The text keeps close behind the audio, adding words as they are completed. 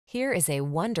Here is a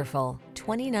wonderful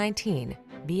 2019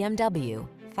 BMW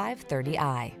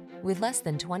 530i. With less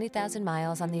than 20,000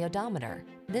 miles on the odometer,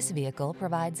 this vehicle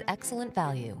provides excellent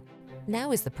value.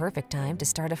 Now is the perfect time to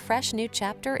start a fresh new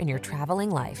chapter in your traveling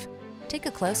life. Take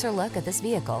a closer look at this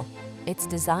vehicle. Its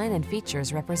design and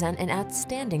features represent an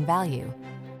outstanding value.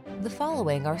 The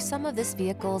following are some of this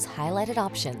vehicle's highlighted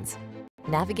options: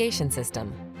 navigation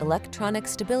system, electronic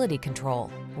stability control,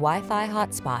 Wi-Fi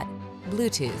hotspot,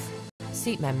 Bluetooth,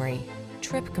 seat memory,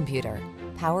 trip computer,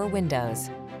 power windows,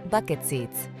 bucket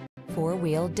seats,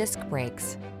 four-wheel disc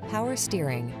brakes, power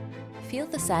steering. Feel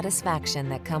the satisfaction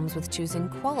that comes with choosing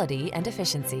quality and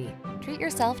efficiency. Treat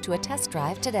yourself to a test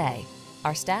drive today.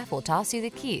 Our staff will toss you the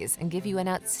keys and give you an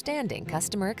outstanding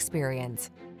customer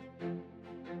experience.